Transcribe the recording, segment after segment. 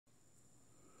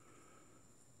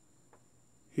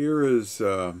Here is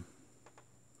a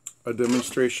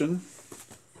demonstration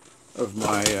of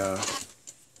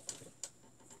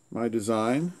my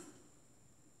design,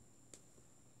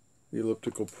 the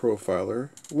elliptical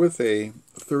profiler, with a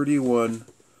 31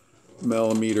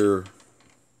 millimeter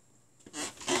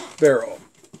barrel.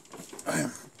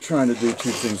 I'm trying to do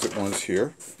two things at once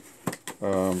here.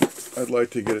 I'd like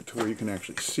to get it to where you can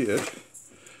actually see it.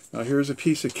 Now here's a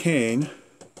piece of cane.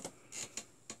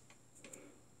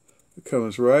 It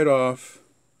comes right off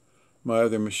my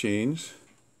other machines,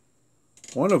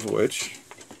 one of which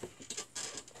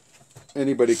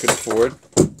anybody can afford.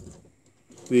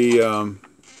 The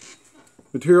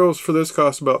materials for this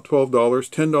cost about $12,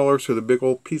 $10 for the big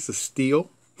old piece of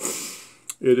steel.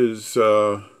 It is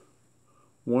 1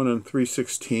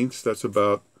 3/16, that's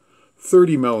about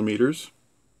 30 millimeters.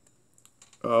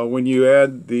 When you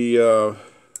add the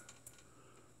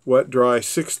wet dry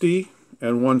 60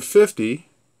 and 150,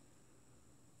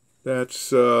 that's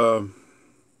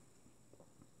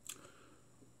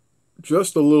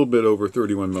just a little bit over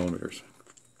 31 millimeters.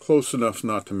 Close enough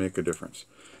not to make a difference.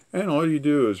 And all you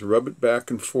do is rub it back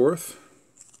and forth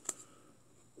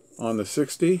on the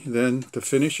 60, then to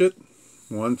finish it,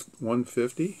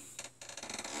 150.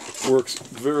 Works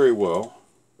very well.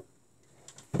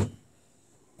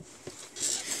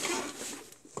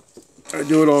 I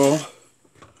do it all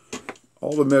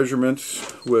the measurements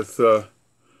with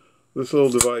this little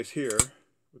device here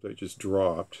that I just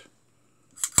dropped.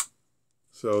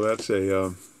 So that's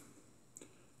a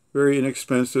very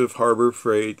inexpensive Harbor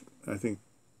Freight. I think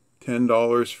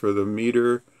 $10 for the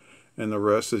meter, and the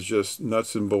rest is just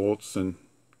nuts and bolts and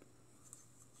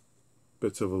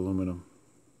bits of aluminum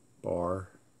bar.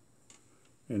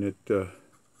 And it does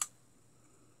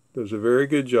a very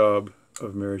good job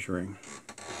of measuring.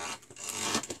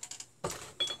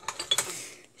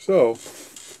 So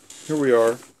here we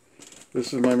are.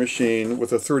 This is my machine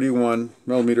with a 31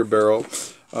 millimeter barrel.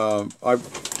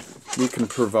 We can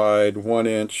provide 1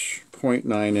 inch,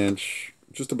 0.9 inch,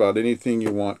 just about anything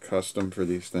you want custom for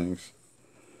these things.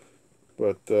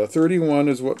 But 31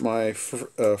 is what my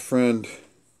friend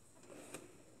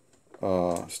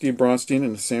Steve Bronstein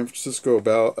in the San Francisco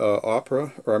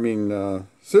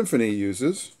Symphony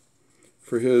uses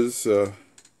for his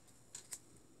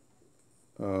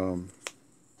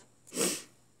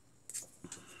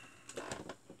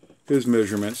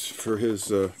measurements for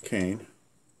his cane.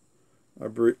 I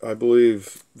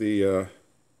believe the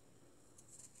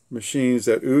machines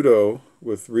that Udo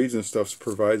with Reeds and Stuff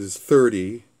provides is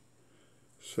 30,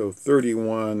 so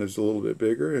 31 is a little bit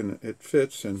bigger, and it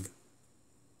fits, and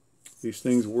these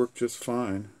things work just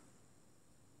fine.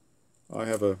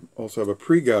 I also have a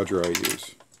pre-gouger I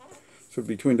use. So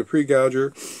between the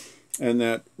pre-gouger and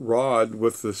that rod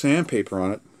with the sandpaper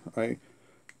on it,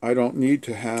 I don't need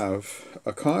to have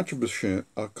a contrabassoon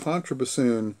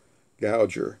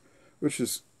gouger, which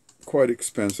is quite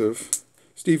expensive.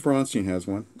 Steve Bronstein has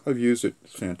one. I've used it.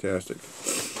 It's fantastic.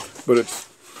 But it's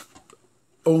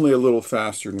only a little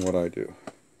faster than what I do.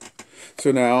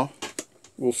 So now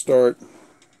we'll start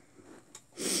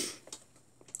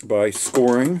by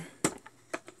scoring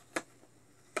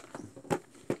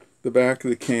the back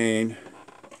of the cane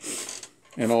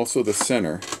and also the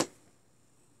center.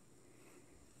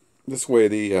 This way,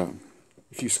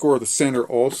 if you score the center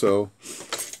also,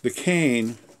 the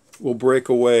cane will break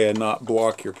away and not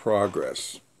block your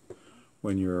progress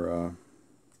when you're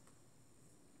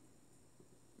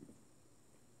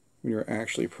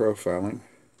actually profiling.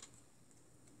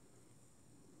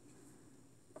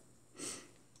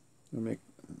 I'll make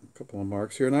a couple of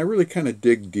marks here, and I really kind of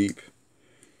dig deep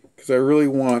because I really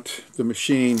want the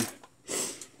machine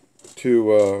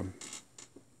to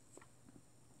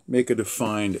make a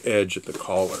defined edge at the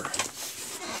collar.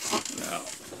 Now,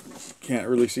 can't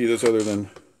really see this other than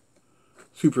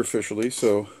superficially,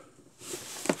 so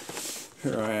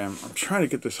here I am. I'm trying to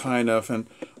get this high enough, and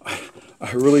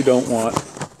I really don't want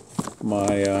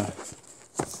my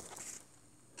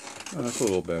that's a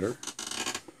little better.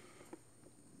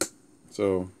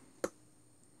 So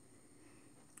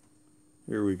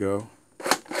here we go.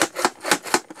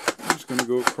 I'm just going to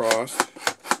go across,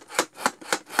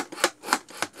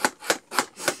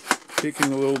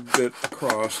 taking a little bit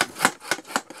across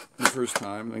the first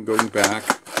time, then going back,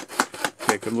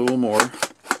 taking a little more.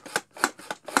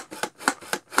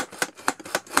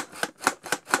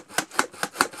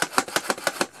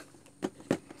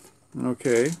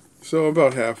 Okay, so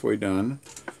about halfway done.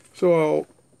 So I'll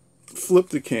flip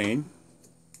the cane,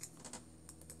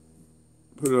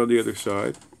 put it on the other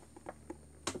side.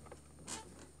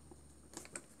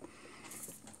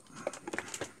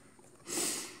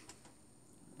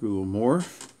 Do a little more.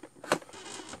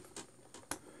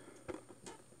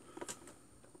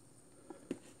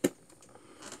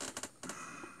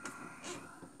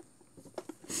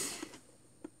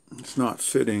 not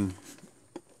fitting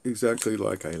exactly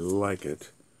like I like it.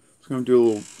 So I'm going to do a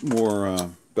little more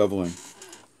beveling,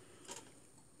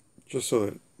 just so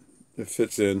that it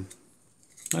fits in.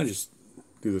 I just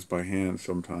do this by hand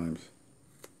sometimes.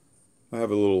 I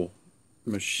have a little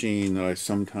machine that I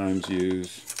sometimes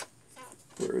use.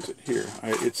 Where is it? Here.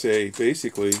 It's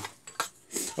basically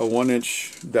a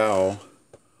 1-inch dowel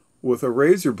with a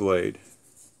razor blade.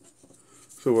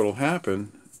 So what'll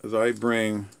happen is I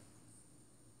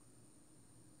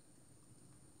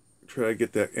try to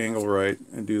get that angle right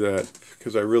and do that,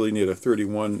 because I really need a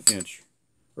 31-inch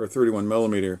or 31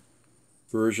 millimeter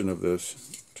version of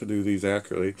this to do these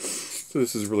accurately. So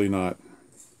this is really not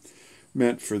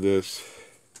meant for this.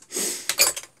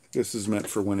 This is meant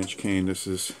for 1-inch cane. This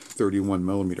is 31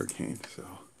 millimeter cane, so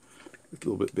it's a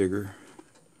little bit bigger.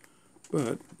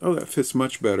 But oh, that fits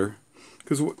much better,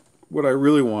 because what I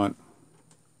really want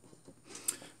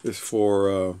is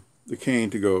for the cane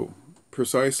to go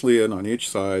precisely in on each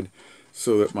side,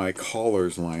 so that my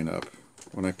collars line up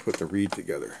when I put the reed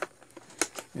together.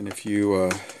 And if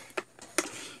you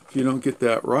don't get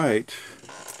that right,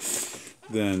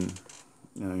 then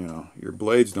you know, your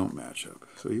blades don't match up.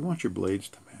 So you want your blades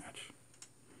to match.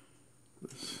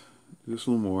 Let's do this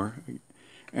a little more.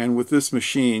 And with this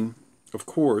machine, of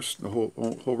course, the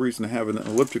whole reason to have an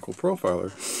elliptical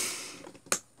profiler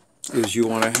is you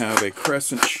want to have a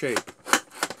crescent shape,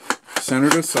 center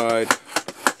to side.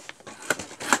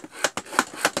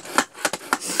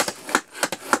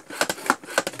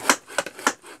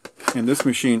 And this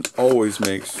machine always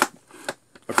makes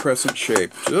a crescent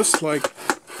shape, just like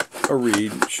a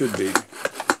reed should be.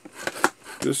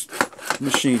 This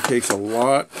machine takes a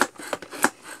lot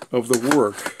of the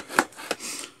work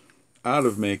out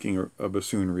of making a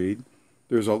bassoon reed.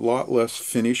 There's a lot less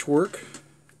finish work.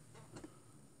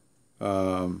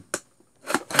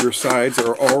 Your sides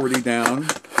are already down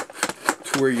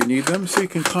to where you need them, so you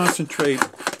can concentrate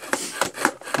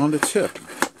on the tip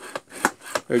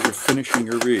as you're finishing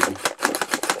your reed.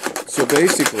 So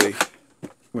basically,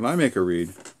 when I make a reed,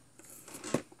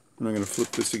 and I'm going to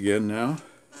flip this again now,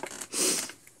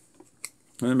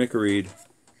 when I make a reed,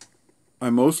 I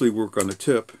mostly work on the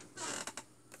tip,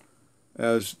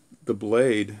 as the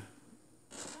blade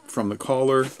from the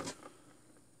collar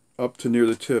up to near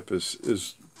the tip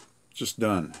is just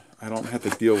done. I don't have to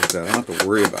deal with that. I don't have to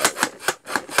worry about it.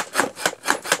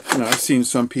 You know, I've seen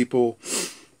some people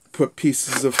put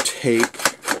pieces of tape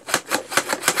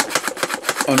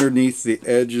underneath the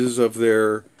edges of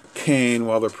their cane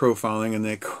while they're profiling, and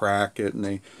they crack it, and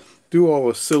they do all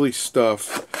the silly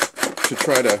stuff to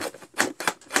try to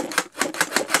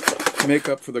make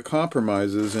up for the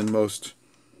compromises in most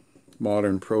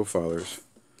modern profilers.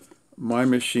 My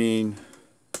machine,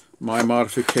 my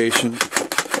modification,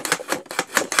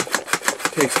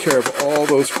 takes care of all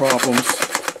those problems.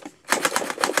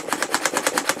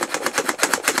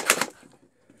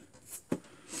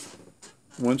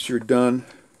 Once you're done,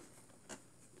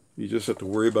 you just have to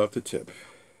worry about the tip.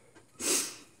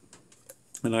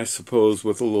 And I suppose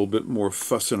with a little bit more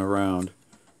fussing around,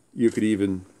 you could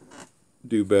even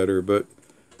do better. But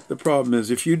the problem is,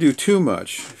 if you do too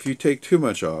much, if you take too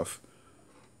much off,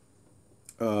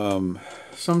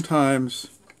 sometimes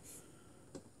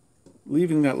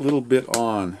leaving that little bit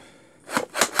on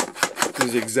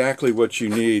is exactly what you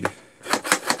need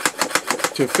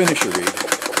to finish a reed.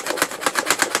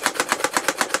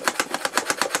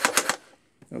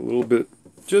 A little bit,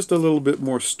 just a little bit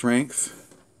more strength.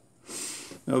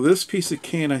 Now this piece of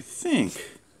cane, I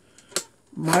think,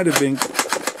 might have been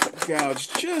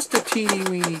gouged just a teeny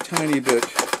weeny tiny bit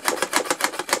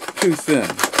too thin,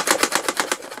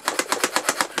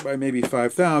 by maybe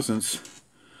 5/1000ths.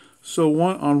 So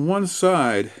on one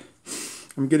side,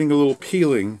 I'm getting a little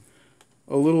peeling,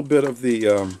 a little bit of the,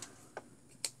 I don't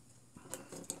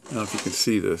know if you can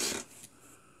see this,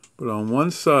 but on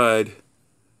one side,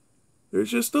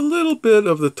 there's just a little bit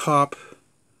of the top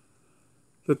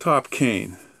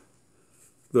cane,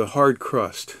 the hard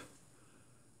crust.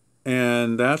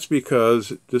 And that's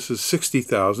because this is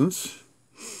 60/1000ths,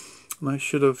 and it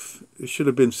should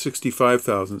have been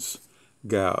 65/1000ths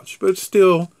gouge. But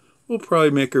still, we'll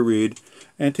probably make a reed.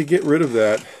 And to get rid of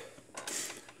that,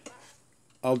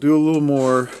 I'll do a little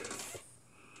more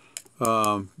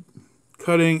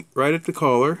cutting right at the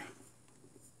collar.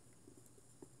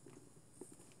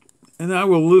 And I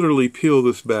will literally peel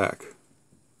this back.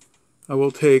 I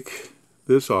will take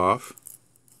this off.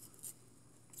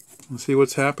 And see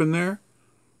what's happened there?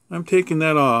 I'm taking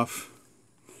that off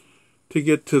to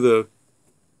get to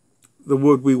the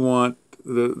wood we want,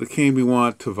 the cane we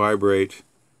want to vibrate.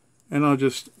 And I'll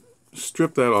just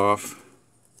strip that off.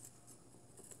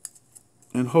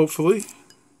 And hopefully,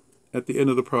 at the end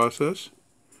of the process,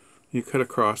 you cut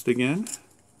across again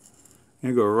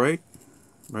and go right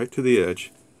to the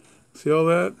edge. See all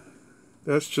that?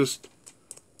 That's just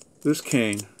this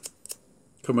cane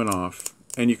coming off.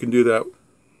 And you can do that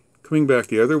coming back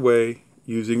the other way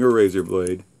using a razor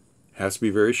blade. Has to be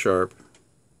very sharp.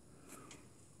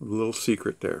 A little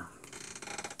secret there.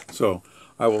 So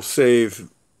I will save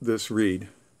this reed.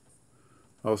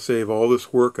 I'll save all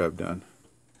this work I've done.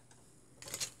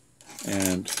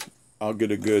 And I'll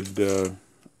get a good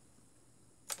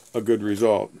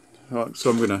result. So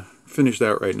I'm going to finish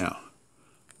that right now.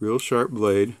 Real sharp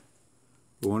blade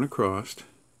going across.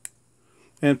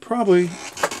 And probably,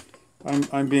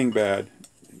 I'm being bad.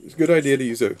 It's a good idea to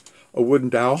use a wooden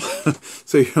dowel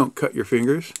so you don't cut your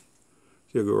fingers.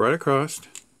 So you'll go right across.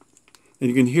 And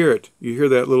you can hear it. You hear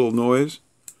that little noise?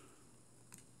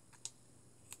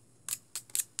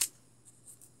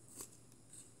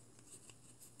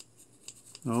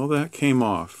 All that came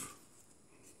off.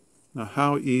 Now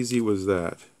how easy was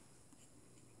that?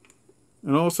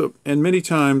 And also, and many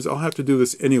times I'll have to do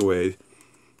this anyway,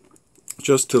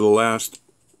 just to the last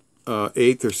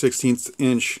 1/8 or 1/16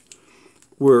 inch,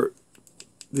 where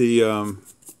the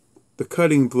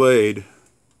cutting blade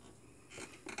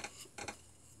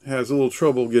has a little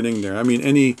trouble getting there. I mean,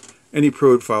 any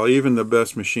profile, even the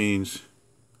best machines,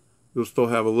 you'll still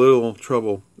have a little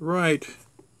trouble right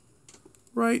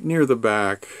near the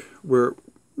back, where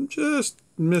it just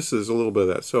misses a little bit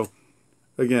of that. So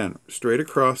again, straight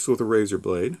across with a razor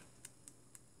blade,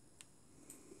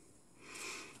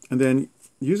 and then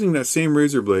using that same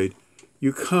razor blade,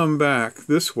 you come back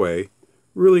this way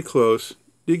really close,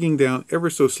 digging down ever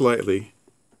so slightly,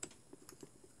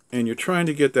 and you're trying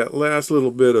to get that last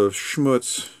little bit of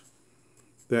schmutz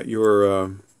that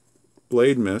your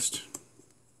blade missed.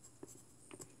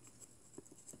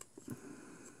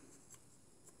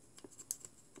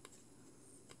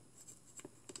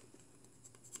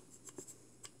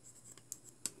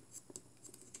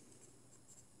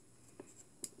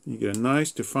 You get a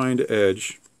nice defined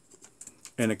edge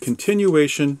and a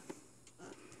continuation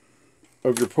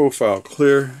of your profile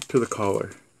clear to the collar.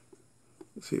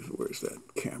 Let's see where's that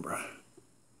camera.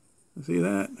 See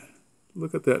that?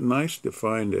 Look at that nice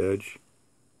defined edge.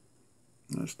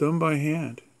 That's done by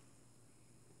hand.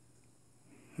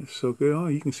 It's so good. Oh,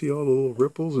 you can see all the little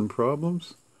ripples and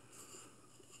problems.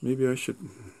 Maybe I should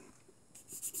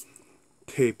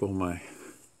tape all my,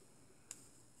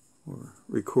 or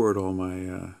record all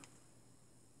my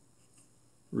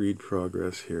read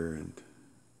progress here, and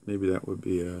maybe that would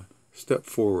be a step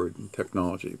forward in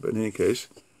technology. But in any case,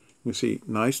 you see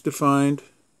nice defined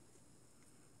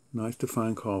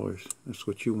collars. That's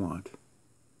what you want.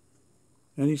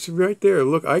 And you see right there,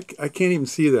 look, I can't even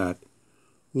see that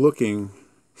looking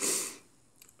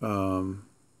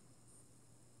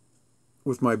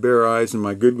with my bare eyes and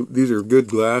my these are good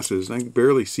glasses, and I can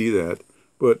barely see that,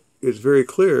 but it's very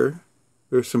clear.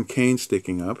 There's some cane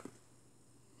sticking up,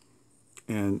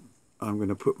 and I'm going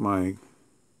to put my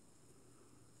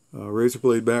razor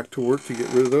blade back to work to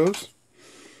get rid of those.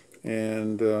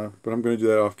 And but I'm going to do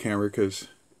that off camera because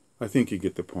I think you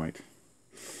get the point.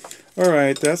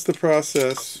 Alright, that's the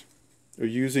process of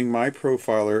using my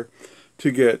profiler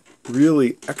to get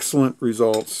really excellent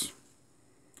results,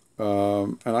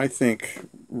 and I think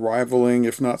rivaling,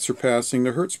 if not surpassing,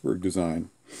 the Hertzberg design.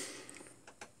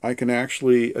 I can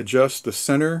actually adjust the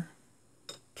center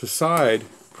to side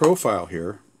profile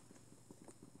here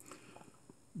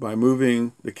by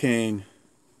moving the cane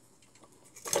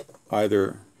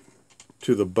either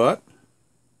to the butt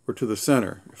or to the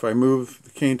center. If I move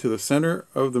the cane to the center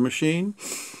of the machine,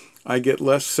 I get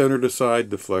less center to side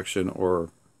deflection or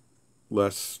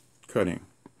less cutting.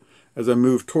 As I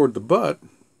move toward the butt,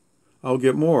 I'll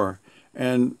get more.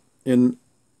 And in,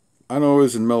 I don't know if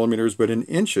it's in millimeters, but in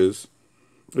inches,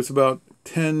 it's about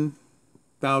 10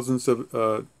 thousandths of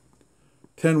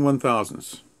 10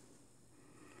 1,000ths.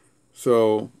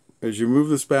 So as you move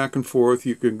this back and forth,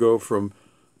 you can go from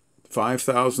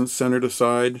 5,000 center to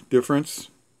side difference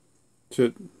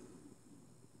to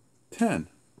 10.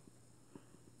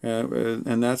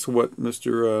 And that's what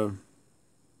Mr.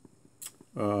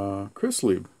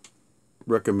 Chrislieb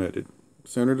recommended.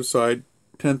 Center to side,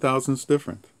 10 thousandths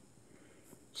different.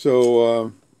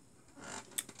 So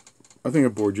I think I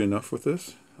bored you enough with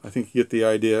this. I think you get the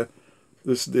idea.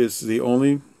 This is the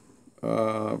only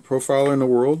profiler in the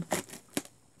world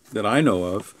that I know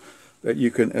of that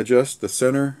you can adjust the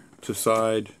center to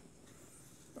side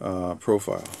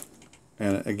profile.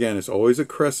 And again, it's always a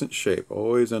crescent shape,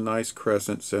 always a nice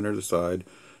crescent center to side,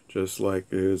 just like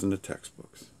it is in the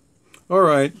textbooks. All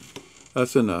right,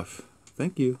 that's enough.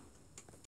 Thank you.